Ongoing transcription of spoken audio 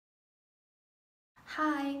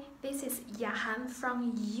Hi, this is Yahan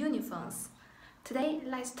from Uniphones. Today,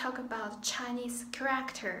 let's talk about Chinese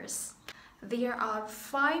characters. There are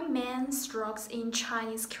 5 main strokes in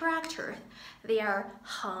Chinese characters. They are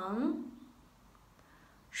héng,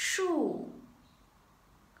 shu,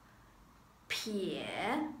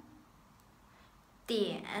 pie,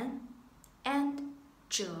 diǎn, and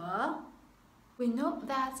zhe. We know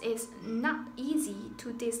that it's not easy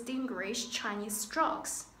to distinguish Chinese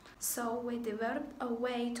strokes. So we developed a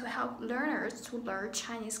way to help learners to learn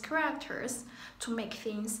Chinese characters to make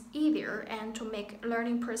things easier and to make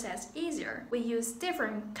learning process easier. We use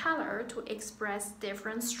different color to express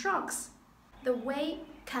different strokes. The way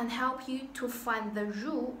can help you to find the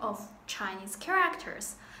rule of Chinese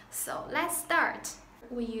characters. So let's start.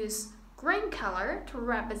 We use green color to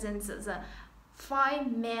represent the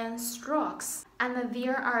 5 main strokes, and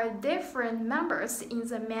there are different members in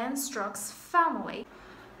the main strokes family.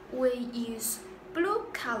 We use blue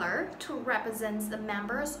color to represent the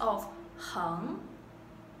members of héng,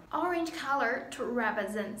 orange color to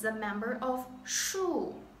represent the member of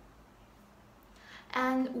shu,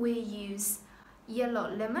 and we use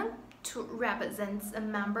yellow lemon to represent the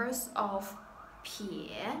members of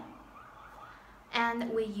pie, and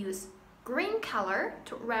we use green color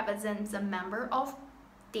to represent the member of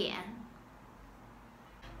diǎn.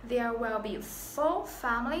 There will be 4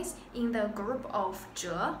 families in the group of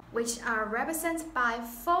zhe, which are represented by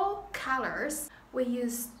 4 colors. We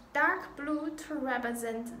use dark blue to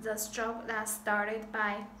represent the stroke that started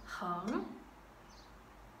by héng.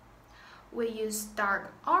 We use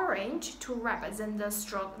dark orange to represent the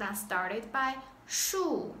stroke that started by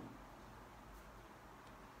shu.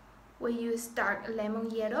 We use dark lemon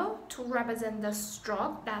yellow to represent the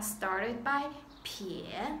stroke that started by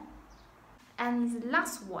pie. And the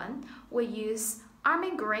last one, we use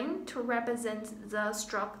army green to represent the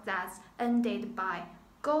stroke that's ended by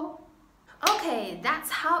go. Okay,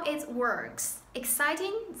 that's how it works.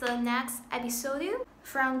 Exciting the next episode?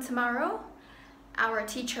 From tomorrow, our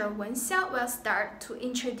teacher Wenxiao will start to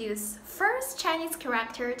introduce first Chinese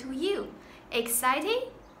character to you. Exciting?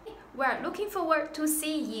 We're looking forward to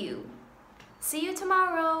see you. See you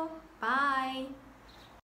tomorrow. Bye.